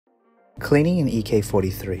Cleaning in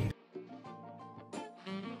EK43.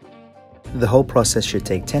 The whole process should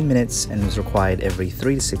take 10 minutes and is required every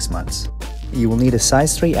 3 to 6 months. You will need a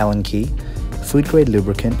size 3 Allen key, food grade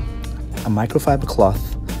lubricant, a microfiber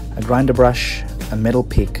cloth, a grinder brush, a metal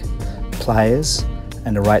pick, pliers,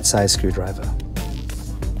 and a right size screwdriver.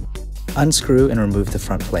 Unscrew and remove the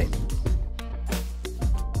front plate.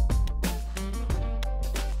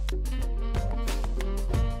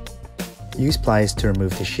 Use pliers to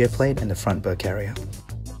remove the shear plate and the front burr carrier.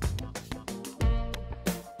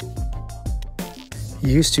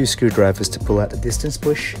 Use 2 screwdrivers to pull out the distance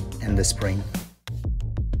push and the spring.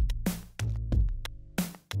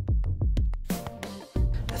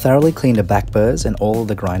 Thoroughly clean the back burrs and all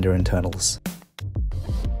the grinder internals.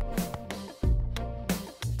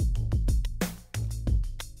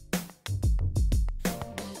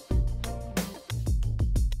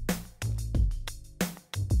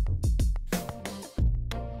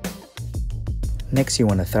 Next, you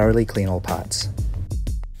want to thoroughly clean all parts.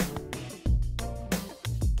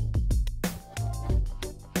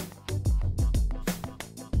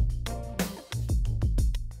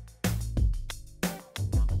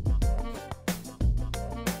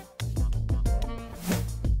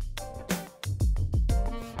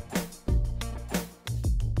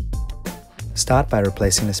 Start by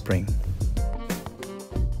replacing the spring.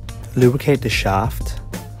 Lubricate the shaft,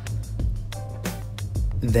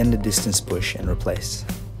 then the distance push and replace.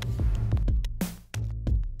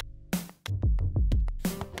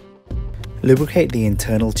 Lubricate the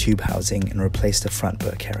internal tube housing and replace the front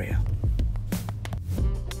burr carrier.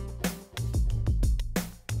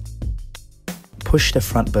 Push the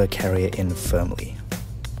front burr carrier in firmly.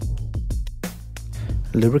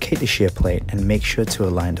 Lubricate the shear plate and make sure to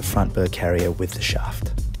align the front burr carrier with the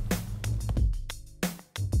shaft.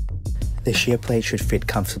 The shear plate should fit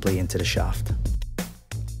comfortably into the shaft.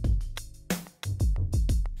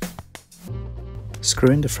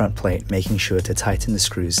 Screw in the front plate, making sure to tighten the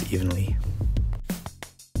screws evenly.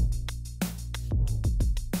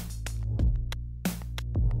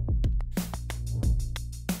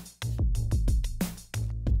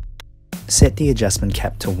 Set the adjustment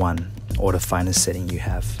cap to 1, or the finest setting you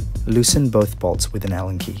have. Loosen both bolts with an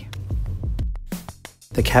Allen key.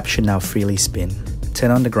 The cap should now freely spin.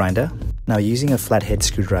 Turn on the grinder. Now, using a flathead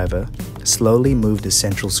screwdriver, slowly move the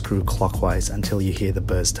central screw clockwise until you hear the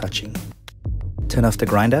burrs touching. Turn off the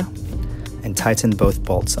grinder and tighten both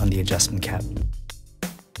bolts on the adjustment cap.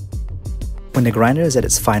 When the grinder is at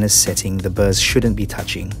its finest setting, the burrs shouldn't be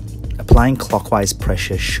touching. Applying clockwise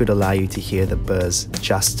pressure should allow you to hear the burrs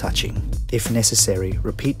just touching. If necessary,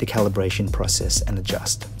 repeat the calibration process and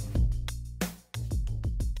adjust.